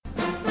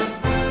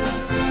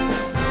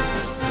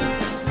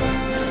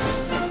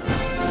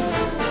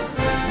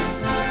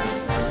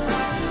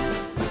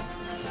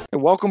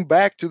and welcome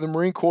back to the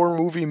Marine Corps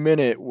Movie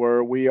Minute,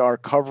 where we are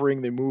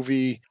covering the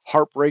movie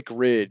Heartbreak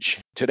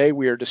Ridge. Today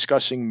we are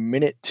discussing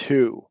Minute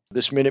 2.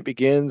 This minute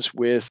begins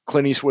with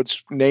Clint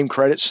Eastwood's name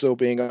credits still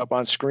being up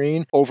on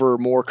screen over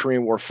more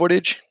Korean War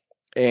footage,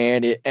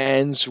 and it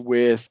ends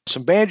with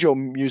some banjo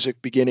music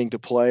beginning to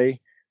play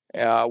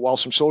while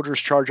some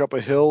soldiers charge up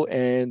a hill,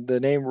 and the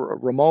name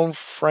Ramon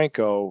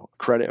Franco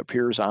credit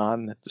appears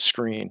on the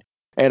screen.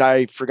 And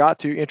I forgot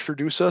to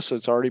introduce us. So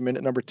it's already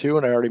minute number 2,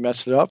 and I already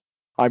messed it up.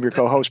 I'm your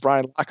co-host,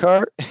 Brian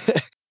Lockhart,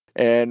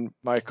 and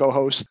my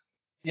co-host.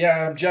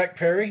 Yeah, I'm Jack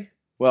Perry.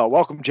 Well,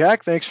 welcome,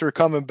 Jack. Thanks for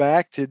coming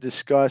back to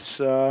discuss,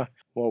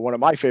 one of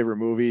my favorite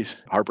movies,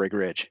 Heartbreak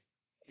Ridge.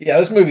 Yeah,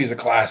 this movie's a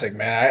classic,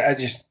 man. I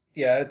just,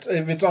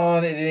 if it's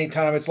on at any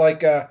time, it's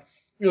like,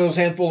 those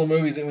handful of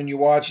movies that when you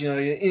watch,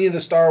 any of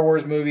the Star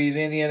Wars movies,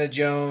 Indiana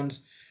Jones,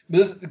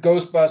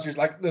 Ghostbusters,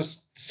 like those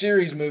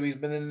series movies.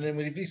 But then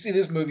if you see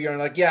this movie, you're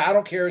like, yeah, I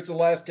don't care. It's the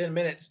last 10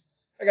 minutes.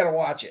 I gotta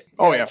watch it.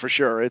 Oh yeah, for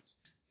sure. It's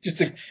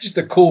just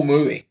a cool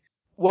movie.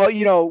 Well,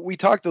 we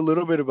talked a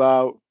little bit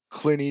about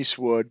Clint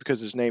Eastwood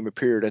because his name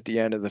appeared at the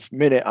end of the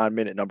minute on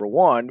minute number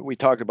 1. We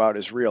talked about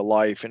his real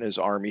life and his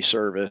army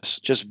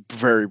service just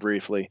very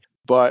briefly.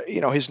 But,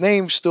 his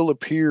name still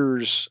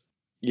appears,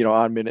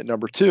 on minute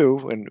number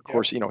 2. And of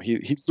course,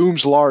 he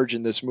looms large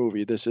in this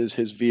movie. This is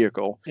his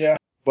vehicle. Yeah.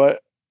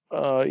 But,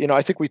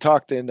 I think we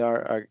talked again,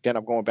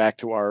 I'm going back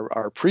to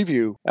our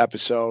preview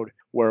episode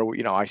where,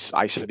 I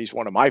said he's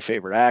one of my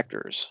favorite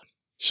actors.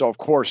 So, of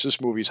course,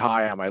 this movie's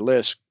high on my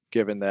list,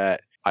 given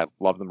that I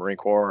love the Marine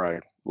Corps.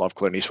 I love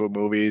Clint Eastwood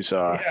movies.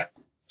 Yeah.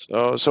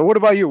 So what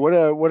about you? What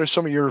are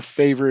some of your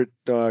favorite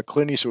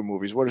Clint Eastwood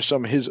movies? What are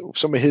some of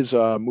his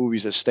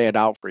movies that stand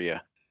out for you?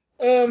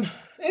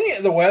 Any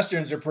of the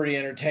westerns are pretty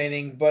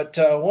entertaining, but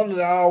one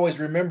that I always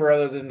remember,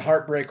 other than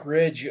Heartbreak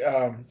Ridge,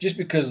 just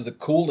because of the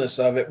coolness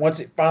of it, once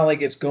it finally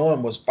gets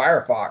going, was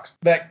Firefox.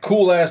 That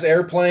cool ass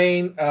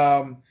airplane.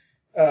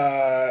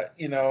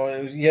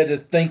 You had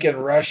to think in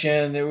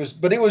Russian. It was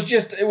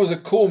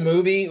a cool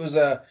movie. It was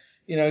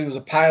he was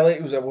a pilot.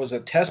 It was a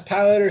test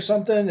pilot or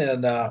something,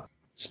 and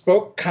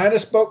spoke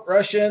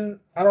Russian.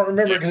 I don't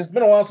remember because it's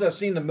been a while since I've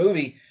seen the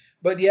movie.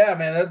 But yeah,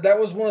 man, that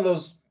was one of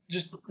those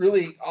just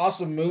really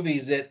awesome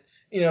movies that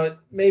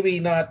maybe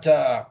not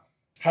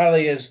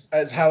highly as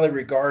highly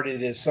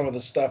regarded as some of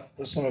the stuff,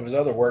 some of his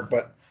other work,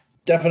 but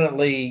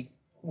definitely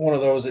one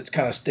of those that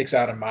kind of sticks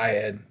out in my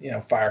head.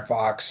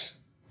 Firefox,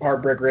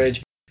 Heartbreak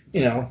Ridge.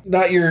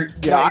 Not your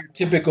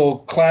typical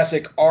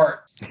classic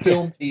art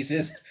film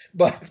pieces,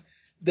 but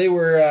they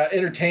were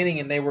entertaining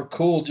and they were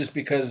cool just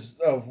because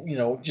of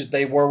just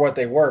they were what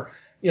they were.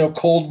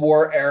 Cold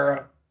War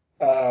era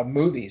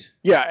movies.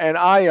 Yeah, and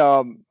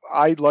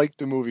I like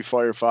the movie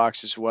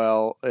Firefox as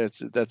well.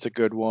 That's a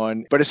good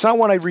one, but it's not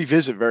one I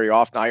revisit very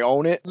often. I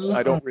own it. Mm-hmm.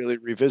 I don't really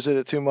revisit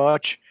it too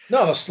much.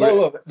 No,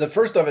 the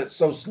first of it's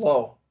so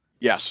slow.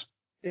 Yes,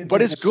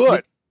 but it's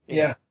good.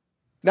 Yeah.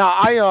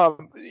 Now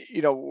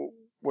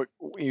what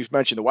you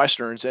mentioned the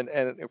westerns, and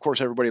of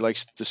course everybody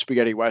likes the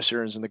spaghetti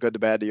westerns and the good, the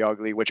bad, the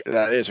ugly, which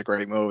that is a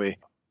great movie.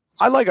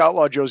 I like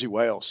Outlaw Josie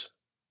Wales.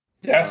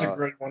 That's a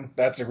great one.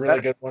 That's a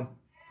really good one.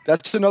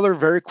 That's another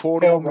very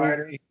quotable Pale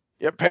Rider. movie.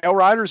 Yeah, Pale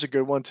Rider's a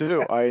good one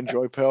too. I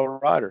enjoy Pale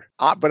Rider.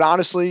 But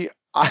honestly,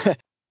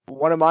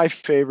 one of my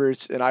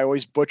favorites, and I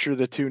always butcher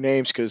the two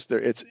names because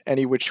it's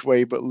Any Which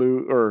Way But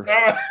Loose, or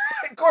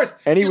of course,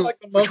 Any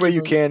Which Way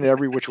You Can and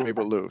Every Which Way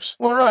But Loose.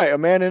 Well, right, A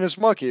Man and His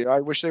Monkey. I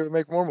wish they would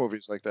make more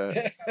movies like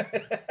that.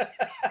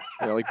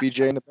 Like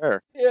BJ and the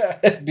Bear. Yeah,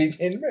 BJ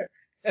and the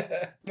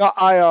Bear. No,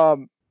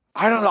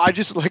 I don't know. I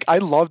just I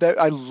love that.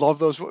 I love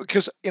those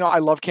because I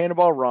love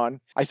Cannonball Run.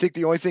 I think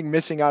the only thing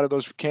missing out of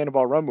those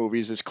Cannonball Run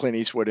movies is Clint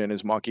Eastwood and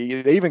his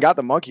monkey. They even got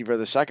the monkey for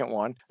the second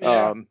one.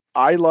 Yeah.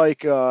 I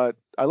like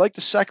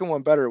the second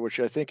one better, which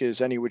I think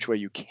is Any Which Way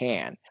You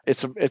Can.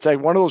 It's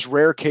like one of those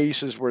rare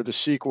cases where the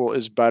sequel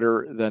is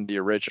better than the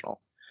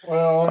original.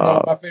 Well,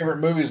 no, my favorite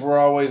movies were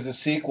always the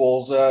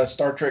sequels.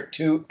 Star Trek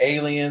II,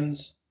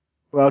 Aliens.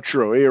 Well,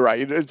 true. You're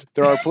right.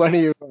 There are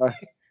plenty of.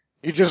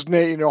 You just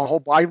made, a whole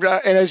bunch.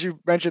 And as you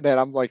mentioned that,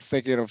 I'm like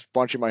thinking of a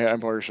bunch in my head.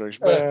 Empire Strikes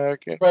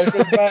Back.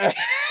 Back.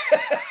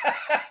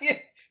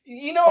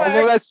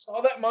 I that's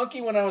saw that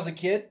monkey when I was a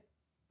kid.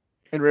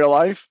 In real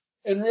life?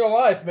 In real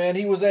life, man.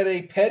 He was at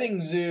a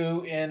petting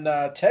zoo in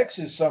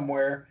Texas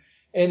somewhere,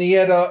 and he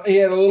had a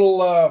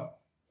little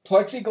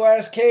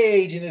plexiglass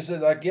cage, and it said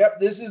like, "Yep,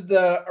 this is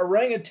the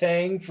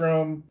orangutan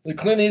from the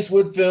Clint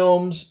Eastwood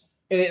films."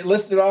 And it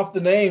listed off the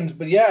names,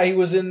 but yeah, he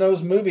was in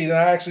those movies, and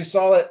I actually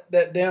saw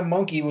that damn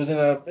monkey was in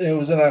a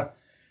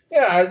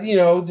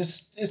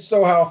just it's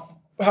so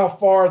how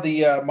far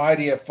the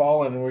mighty have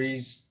fallen, where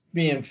he's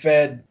being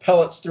fed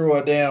pellets through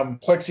a damn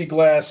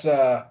plexiglass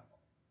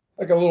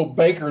like a little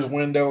baker's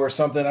window or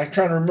something. I'm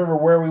trying to remember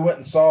where we went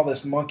and saw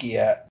this monkey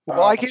at.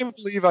 Well, I can't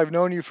believe I've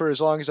known you for as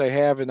long as I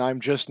have, and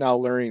I'm just now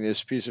learning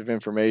this piece of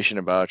information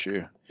about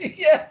you.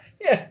 Yeah.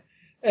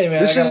 Hey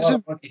man, I got a lot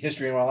of monkey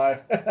history in my life.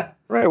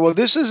 Right. Well,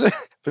 this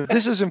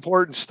is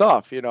important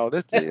stuff.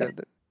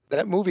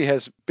 That movie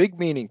has big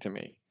meaning to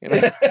me.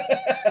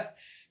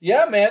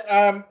 Yeah,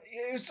 man.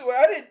 So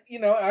I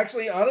didn't,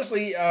 actually,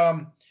 honestly,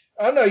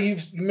 I know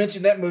you've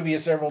mentioned that movie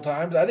several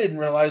times. I didn't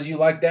realize you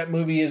liked that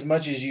movie as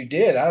much as you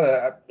did.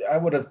 I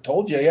would have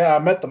told you, yeah, I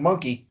met the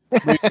monkey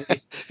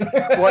briefly.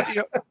 Well,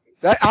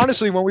 that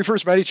honestly, when we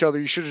first met each other,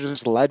 you should have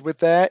just led with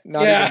that,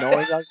 not even Yeah.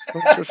 knowing I was a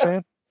Clint Eastwood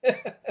fan.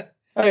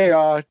 Hey,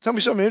 tell me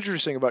something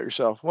interesting about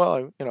yourself.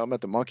 Well, I met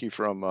the monkey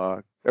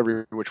from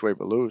Every Which Way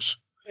But Loose,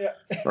 Yeah.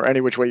 or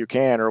Any Which Way You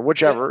Can, or Yeah.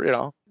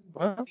 whichever.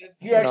 Well, You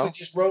you actually know,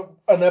 just wrote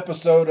an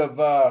episode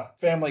of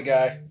Family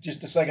Guy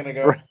just a second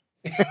ago.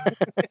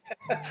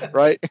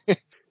 right?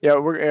 Yeah,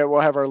 we'll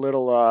have our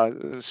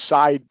little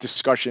side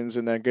discussions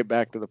and then get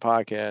back to the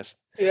podcast.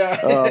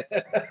 Yeah.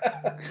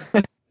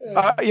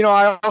 Uh,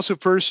 I also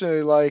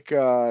personally like.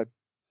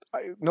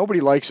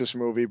 Nobody likes this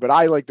movie, but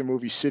I like the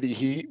movie City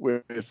Heat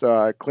with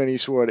Clint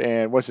Eastwood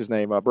and what's his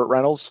name, Burt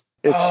Reynolds.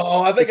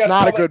 Oh, I think It's I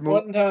not saw a that good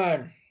movie. one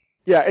time.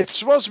 Yeah, it's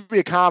supposed to be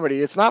a comedy.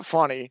 It's not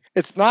funny.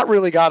 It's not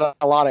really got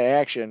a lot of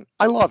action.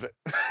 I love it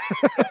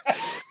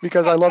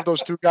because I love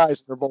those two guys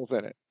and they're both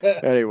in it.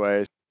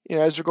 Anyways,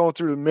 as we're going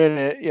through the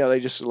minute, they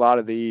just a lot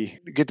of the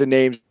get the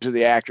names of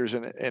the actors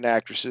and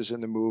actresses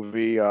in the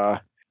movie.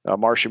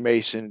 Marsha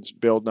Mason's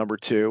build number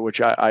 2, which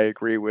I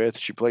agree with.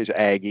 She plays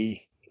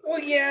Aggie. Well,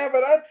 yeah,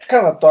 but I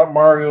kind of thought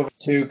Mario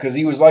too because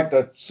he was like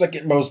the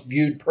second most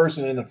viewed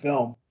person in the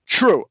film.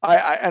 True.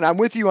 And I'm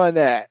with you on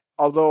that.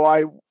 Although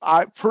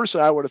I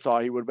personally I would have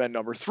thought he would have been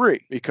number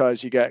 3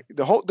 because you got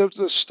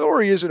the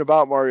story isn't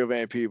about Mario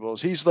Van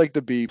Peebles. He's like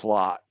the B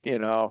plot.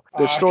 The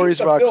He's story's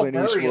the about Bill Clint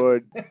Murray.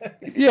 Eastwood.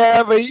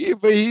 Yeah, but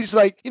he's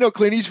like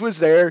Clint Eastwood's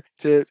there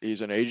to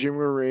he's an aging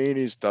Marine.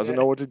 He doesn't Yeah,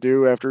 know what to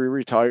do after he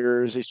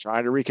retires. He's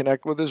trying to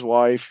reconnect with his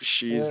wife.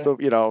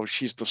 yeah.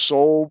 She's the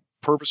sole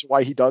purpose of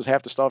why he does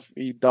half the stuff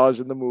he does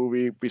in the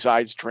movie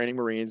besides training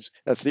Marines.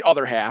 That's the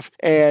other half.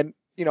 And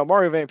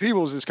Mario Van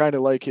Peebles is kind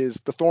of like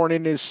the thorn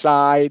in his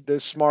side, the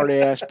smart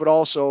ass, but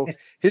also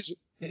his,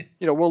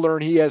 we'll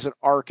learn he has an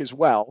arc as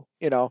well.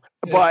 Yeah.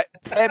 But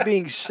that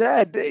being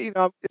said,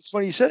 it's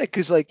funny you said it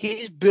because like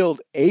he's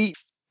billed 8th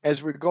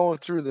as we're going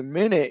through the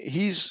minute.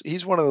 He's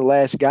one of the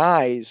last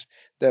guys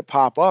that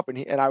pop up, and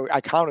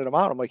I counted him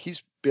out. I'm like,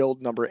 he's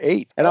billed number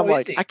 8, and Oh, I'm is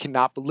like, I he?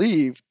 cannot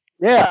believe,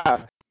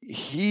 yeah,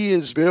 he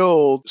is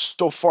billed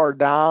so far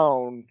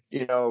down,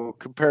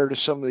 compared to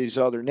some of these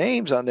other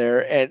names on there.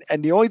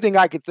 And the only thing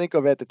I could think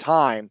of at the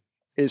time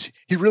is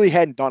he really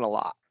hadn't done a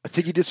lot. I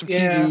think he did some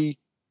Yeah. TV.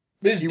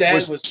 But his He dad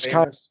was was kind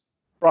of famous.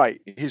 right.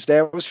 His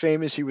dad was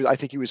famous. I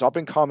think he was up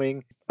and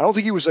coming. I don't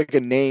think he was like a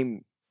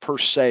name per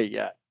se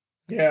yet.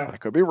 Yeah. I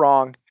could be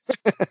wrong.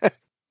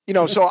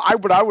 So I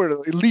would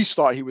at least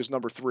thought he was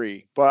number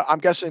 3, but I'm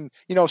guessing,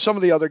 some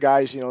of the other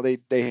guys,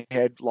 they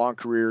had long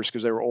careers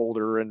because they were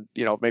older, and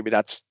maybe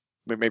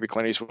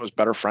Clint Eastwood was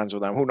better friends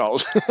with them. Who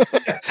knows?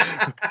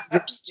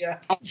 There's Yeah.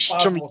 It's some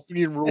possible.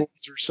 union rules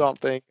or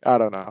something. I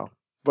don't know.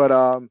 But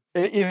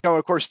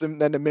of course, then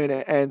the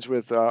minute ends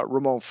with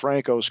Ramon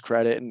Franco's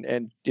credit,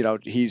 and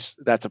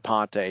that's a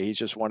Ponte. He's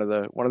just one of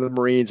the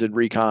Marines in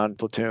recon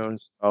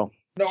platoons. So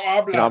No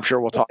I'm habla. sure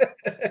we'll talk.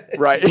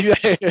 Right.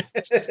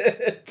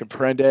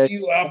 Comprende.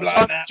 You So habla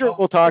I'm sure now.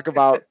 we'll talk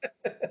about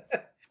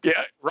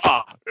yeah,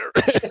 raw.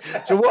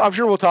 So I'm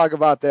sure we'll talk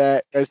about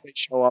that as they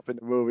show up in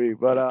the movie.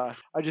 But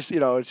I just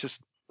it's just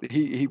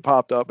he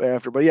popped up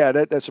after. But yeah,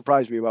 that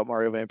surprised me about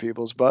Mario Van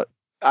Peebles. But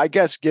I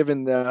guess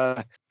given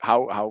the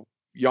how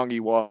young he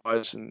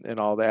was and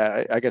all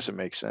that, I guess it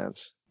makes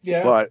sense.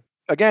 Yeah. But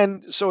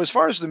again, so as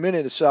far as the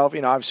minute itself,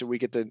 obviously we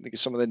get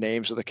some of the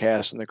names of the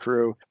cast and the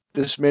crew.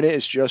 This minute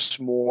is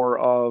just more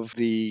of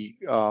the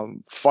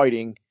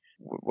fighting.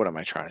 What am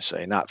I trying to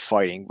say? Not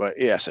fighting, but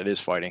yes, it is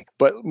fighting,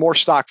 but more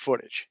stock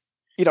footage.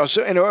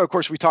 So and of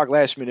course we talked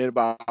last minute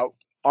about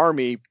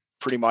Army.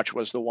 Pretty much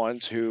was the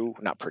ones who,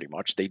 not pretty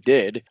much, they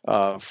did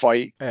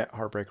fight at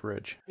Heartbreak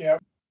Ridge. Yeah.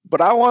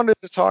 but I wanted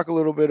to talk a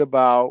little bit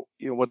about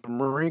what the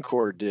Marine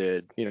Corps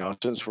did.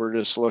 Since we're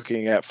just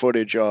looking at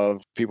footage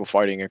of people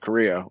fighting in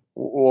Korea.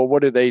 Well,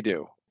 what did they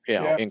do?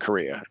 Yeah. In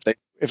Korea,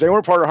 if they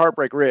weren't part of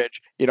Heartbreak Ridge,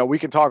 we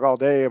can talk all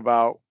day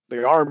about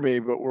the Army,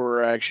 but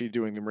we're actually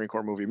doing the Marine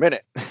Corps movie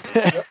minute.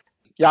 Yep.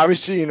 Yeah,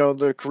 obviously,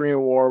 the Korean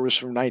War was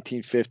from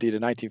 1950 to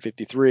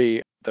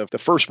 1953. The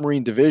First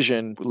Marine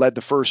Division led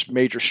the first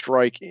major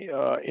strike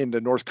in the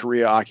North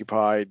Korea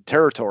occupied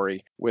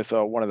territory with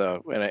one of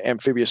an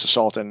amphibious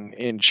assault in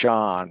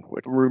Incheon.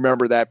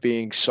 Remember that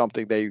being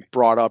something they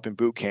brought up in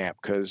boot camp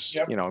because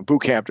Yep. in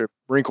boot camp, the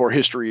Marine Corps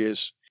history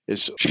is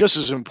just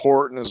as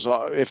important as,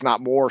 if not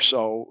more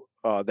so,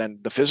 than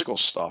the physical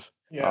stuff.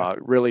 Yeah.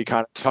 Really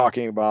kind of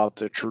talking about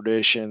the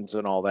traditions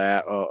and all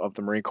that of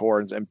the Marine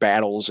Corps and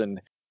battles and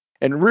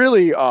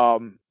really,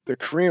 the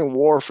Korean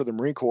War for the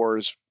Marine Corps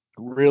is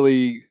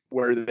really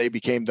where they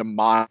became the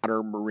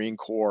modern Marine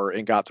Corps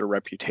and got their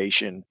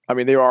reputation. I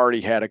mean, they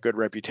already had a good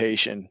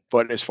reputation,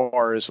 but as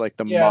far as like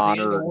the Yeah. The end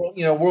of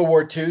modern, World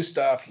War II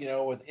stuff,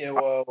 with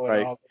Iwo and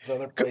right? all those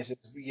other places.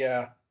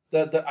 Yeah.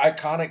 The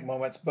iconic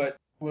moments, but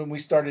when we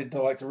started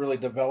to really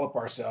develop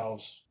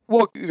ourselves.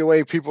 Well, the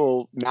way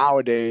people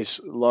nowadays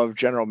love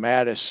General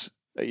Mattis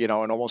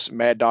and almost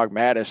Mad Dog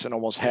Mattis, and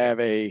almost have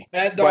a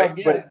Mad right.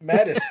 Dog, But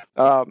yeah,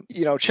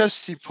 Mattis.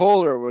 Chesty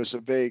Puller was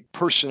a big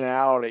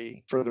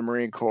personality for the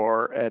Marine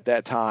Corps at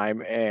that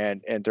time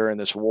and during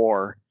this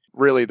war.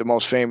 Really, the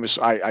most famous,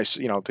 got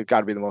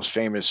to be the most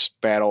famous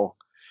battle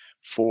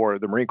for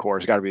the Marine Corps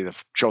has got to be the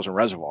Chosin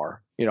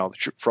Reservoir. The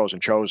frozen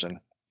Chosin.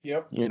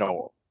 Yep.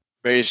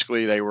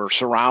 Basically they were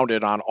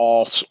surrounded on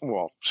all.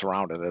 Well,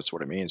 surrounded. That's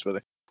what it means,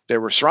 but they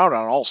were surrounded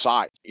on all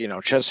sides.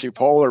 Chesty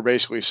Puller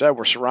basically said,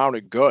 "We're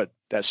surrounded. Good.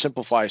 That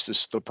simplifies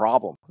the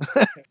problem."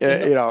 And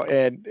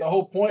And the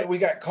whole point we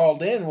got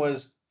called in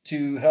was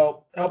to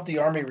help the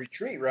army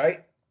retreat,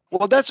 right?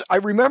 well, I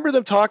remember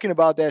them talking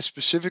about that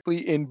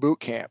specifically in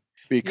boot camp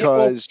Yeah,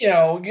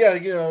 well,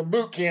 because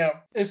boot camp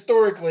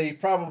historically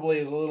probably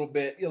is a little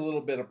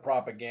bit of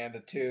propaganda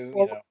too.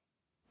 well,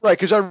 right,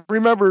 because I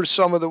remember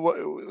some of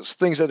the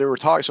things that they were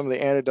talking, some of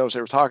the anecdotes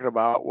they were talking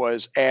about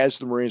was as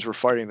the Marines were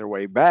fighting their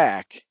way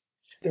back.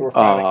 They were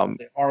fighting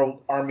the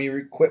army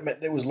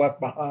equipment that was left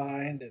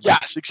behind.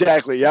 Yes,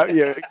 exactly. Yeah,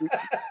 yeah,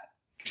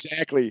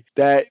 exactly.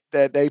 That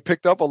they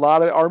picked up a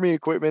lot of Army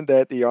equipment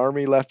that the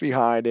Army left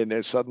behind, and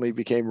it suddenly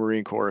became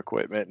Marine Corps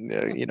equipment.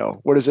 And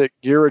what is it?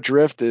 Gear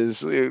adrift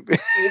is. It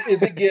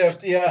is a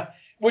gift, yeah.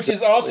 Which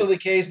is also the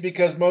case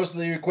because most of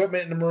the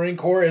equipment in the Marine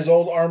Corps is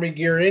old Army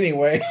gear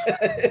anyway.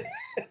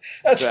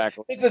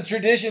 Exactly. It's a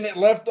tradition that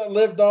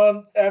lived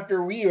on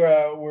after we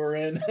were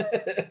in.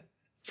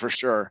 For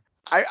sure.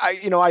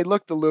 I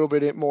looked a little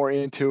bit more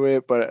into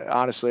it, but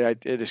honestly,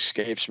 it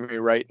escapes me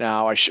right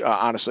now.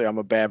 Honestly, I'm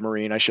a bad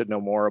Marine. I should know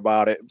more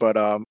about it, but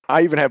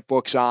I even have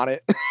books on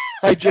it.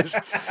 I just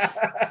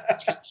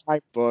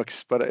type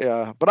books, but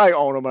I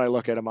own them and I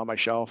look at them on my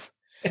shelf.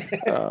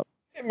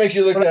 It makes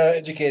you look But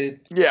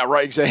educated. yeah,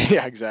 right. Exactly.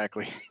 Yeah,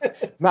 exactly.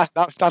 Not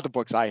the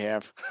books I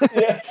have.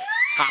 Yeah.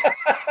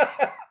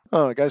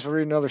 Oh, guys, we're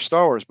reading another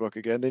Star Wars book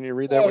again. Didn't you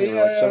read that Oh when you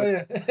were like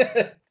seven?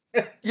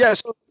 yeah. Yeah,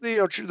 so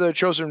the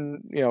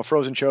chosen,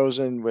 frozen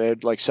chosen, we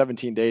had like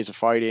 17 days of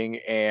fighting,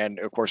 and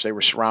of course they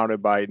were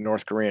surrounded by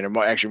North Korean and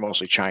actually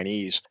mostly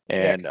Chinese, Yeah,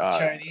 and 'cause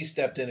the Chinese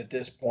stepped in at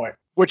this point.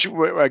 which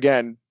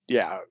again,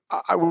 yeah,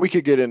 we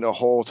could get into a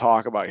whole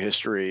talk about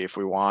history if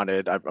we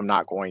wanted. I'm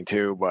not going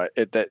to, but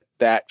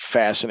that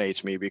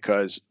fascinates me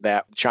because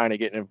that China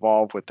getting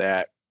involved with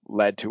that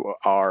led to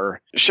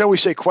our, shall we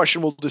say,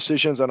 questionable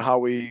decisions on how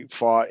we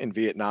fought in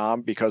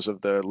Vietnam because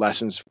of the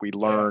lessons we Yeah.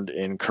 learned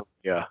in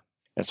Korea.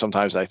 And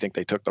sometimes I think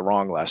they took the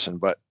wrong lesson,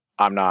 but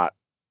I'm not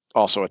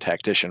also a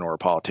tactician or a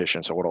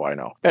politician, so what do I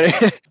know?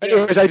 Yeah.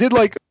 Anyways, I did,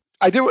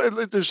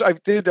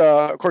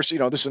 of course,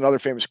 this is another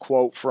famous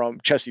quote from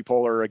Chesty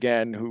Puller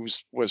again,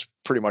 was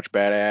pretty much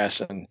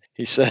badass. And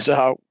he says,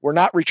 we're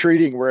not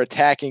retreating, we're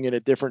attacking in a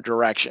different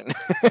direction.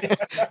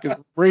 Because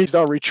Marines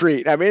don't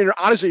retreat. I mean,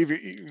 honestly, if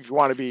you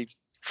want to be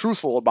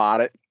truthful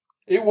about it.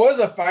 It was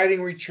a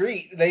fighting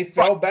retreat. They Right.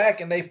 fell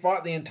back and they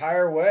fought the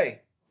entire way.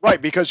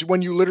 Right, because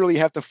when you literally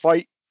have to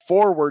fight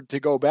forward to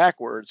go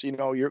backwards,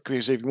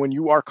 because when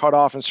you are cut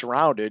off and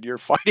surrounded, you're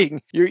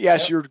fighting.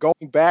 Yep. You're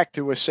going back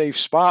to a safe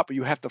spot, but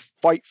you have to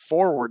fight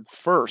forward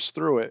first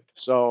through it.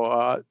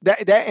 So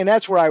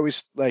that's where I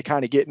was like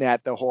kind of getting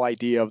at the whole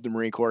idea of the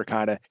Marine Corps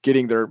kind of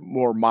getting their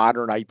more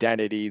modern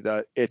identity.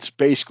 That it's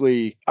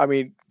basically, I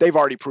mean, they've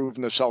already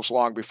proven themselves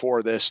long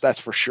before this,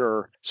 that's for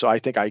sure. So I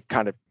think I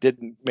kind of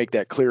didn't make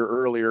that clear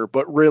earlier,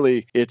 but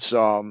really, it's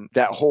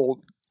that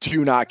whole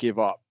do not give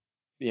up.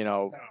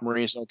 No.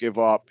 Marines don't give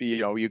up.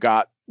 You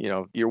got,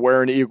 you're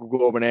wearing the Eagle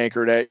Globe and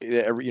Anchor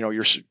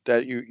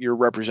you're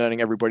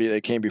representing everybody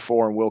that came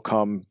before and will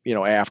come,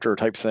 after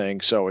type thing.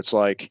 So it's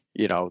like,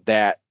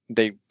 that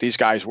these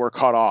guys were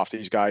cut off.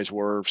 These guys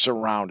were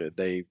surrounded.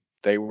 They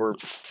were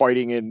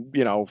fighting in,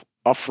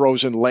 a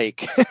frozen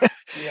lake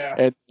Yeah.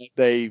 and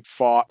they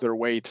fought their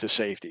way to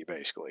safety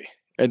basically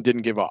and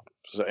didn't give up.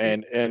 So,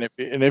 and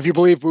if you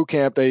believe boot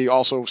camp, they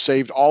also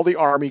saved all the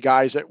Army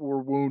guys that were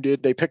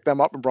wounded. They picked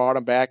them up and brought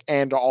them back,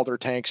 and all their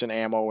tanks and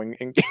ammo and,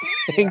 Yeah.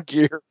 and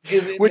gear.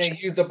 Because Which, they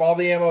used up all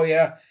the ammo,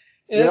 yeah.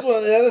 And that's yep,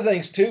 one of the other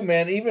things too,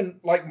 man. Even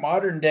like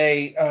modern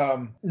day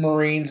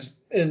Marines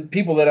and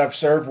people that I've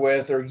served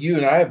with, or you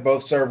and I have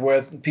both served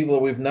with, people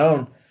that we've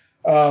known.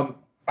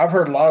 I've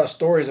heard a lot of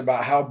stories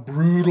about how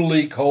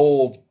brutally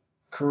cold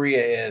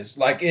Korea is.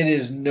 Like it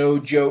is no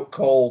joke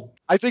cold.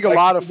 I think a Like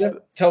lot of they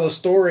tell a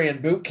story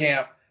in boot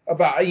camp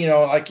about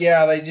like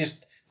yeah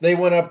they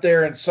went up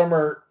there in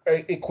summer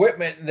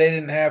equipment and they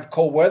didn't have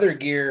cold weather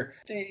gear.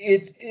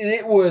 It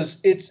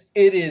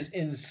is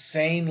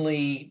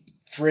insanely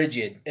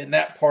frigid in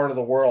that part of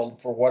the world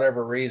for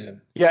whatever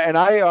reason. yeah, and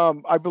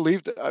I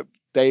believe that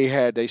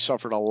they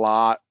suffered a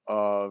lot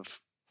of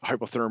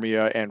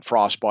hypothermia and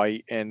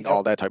frostbite and Yep.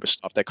 all that type of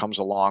stuff that comes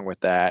along with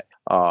that.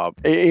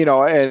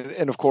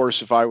 And of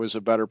course, if I was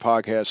a better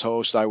podcast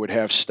host, I would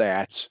have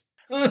stats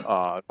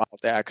about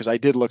that because I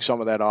did look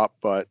some of that up,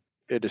 but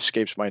it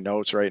escapes my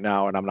notes right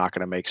now, and I'm not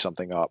going to make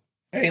something up.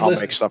 Hey, I'll make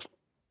listen. stuff.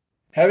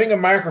 Having a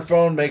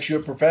microphone makes you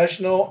a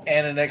professional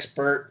and an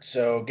expert.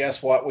 So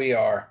guess what we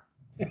are?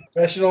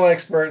 Professional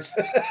experts.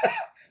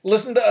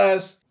 Listen to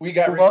us. We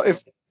got Well,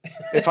 recorded.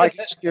 If I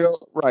could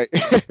steal, right,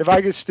 if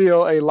I could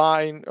steal a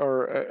line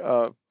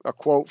or a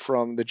quote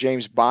from the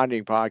James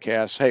Bonding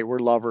podcast, hey, we're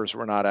lovers,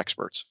 we're not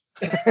experts.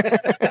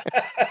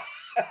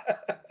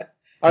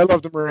 I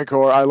love the Marine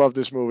Corps. I love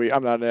this movie.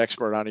 I'm not an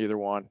expert on either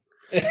one,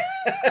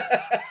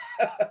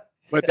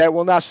 but that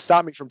will not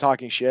stop me from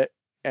talking shit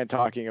and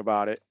talking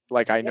about it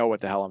like I know what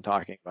the hell I'm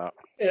talking about.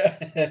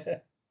 Yeah.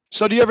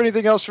 So, do you have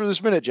anything else for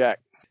this minute, Jack?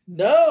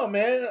 No,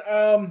 man.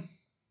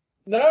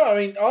 No, I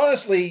mean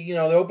honestly, the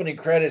opening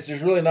credits.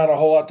 There's really not a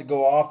whole lot to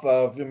go off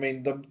of. I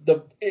mean,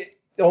 the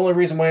only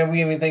reason why we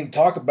have anything to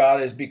talk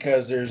about is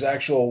because there's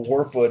actual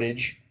war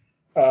footage.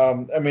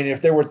 I mean,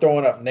 if they were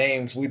throwing up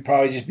names, we'd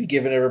probably just be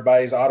giving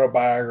everybody's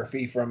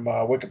autobiography from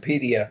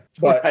Wikipedia.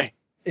 But Right.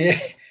 yeah,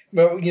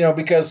 but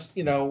because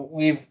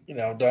we've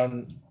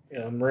done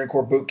Marine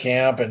Corps boot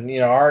camp and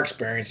our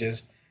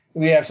experiences,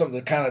 we have something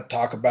to kind of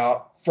talk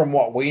about from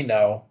what we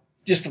know,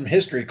 just from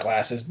history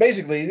classes.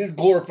 Basically, it's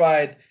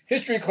glorified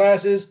history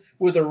classes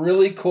with a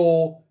really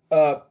cool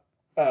uh,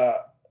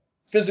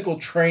 physical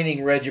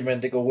training regimen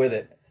to go with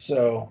it.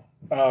 So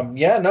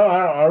yeah, no,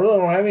 I really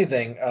don't have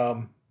anything.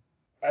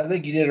 I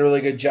think you did a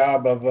really good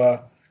job of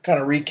kind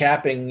of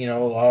recapping, a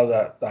lot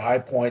of the high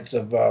points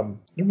of the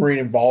Marine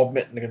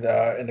involvement in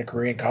the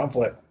Korean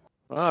conflict.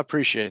 Well, I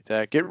appreciate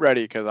that. Get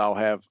ready because I'll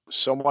have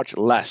so much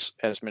less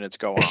as minutes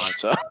go on.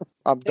 So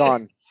I'm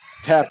done.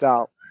 Tapped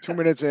out. 2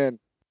 minutes in.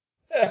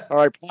 All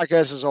right,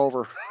 podcast is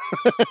over.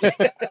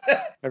 I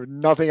have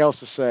nothing else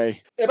to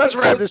say. Let's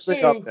wrap Episode this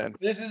thing up two. then.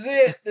 This is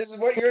it. This is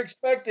what you're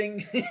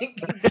expecting.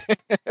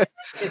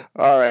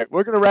 All right,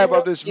 we're going to wrap Gear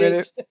up up, this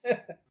minute. kids.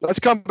 Let's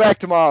come back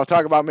tomorrow,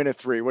 talk about minute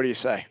 3. What do you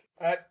say?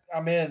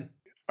 I'm in.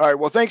 All right,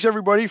 well, thanks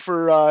everybody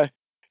for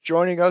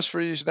joining us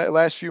for these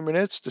last few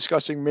minutes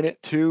discussing minute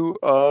 2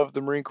 of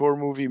the Marine Corps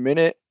movie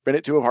minute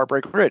 2 of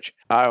Heartbreak Ridge.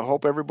 I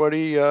hope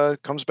everybody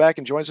comes back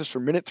and joins us for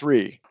minute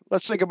 3.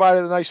 Let's say goodbye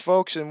to the nice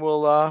folks, and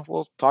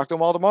we'll talk to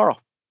them all tomorrow.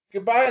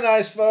 Goodbye,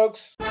 nice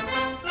folks.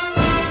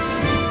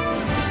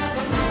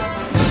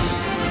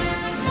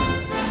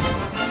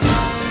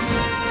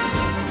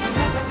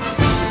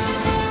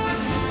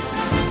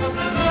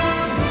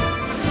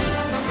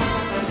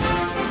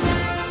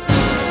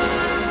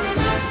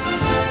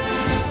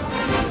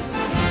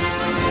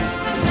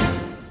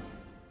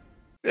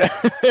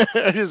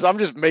 I'm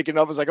just making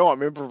up as I go.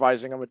 I'm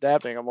improvising. I'm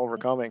adapting. I'm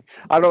overcoming.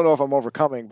 I don't know if I'm overcoming.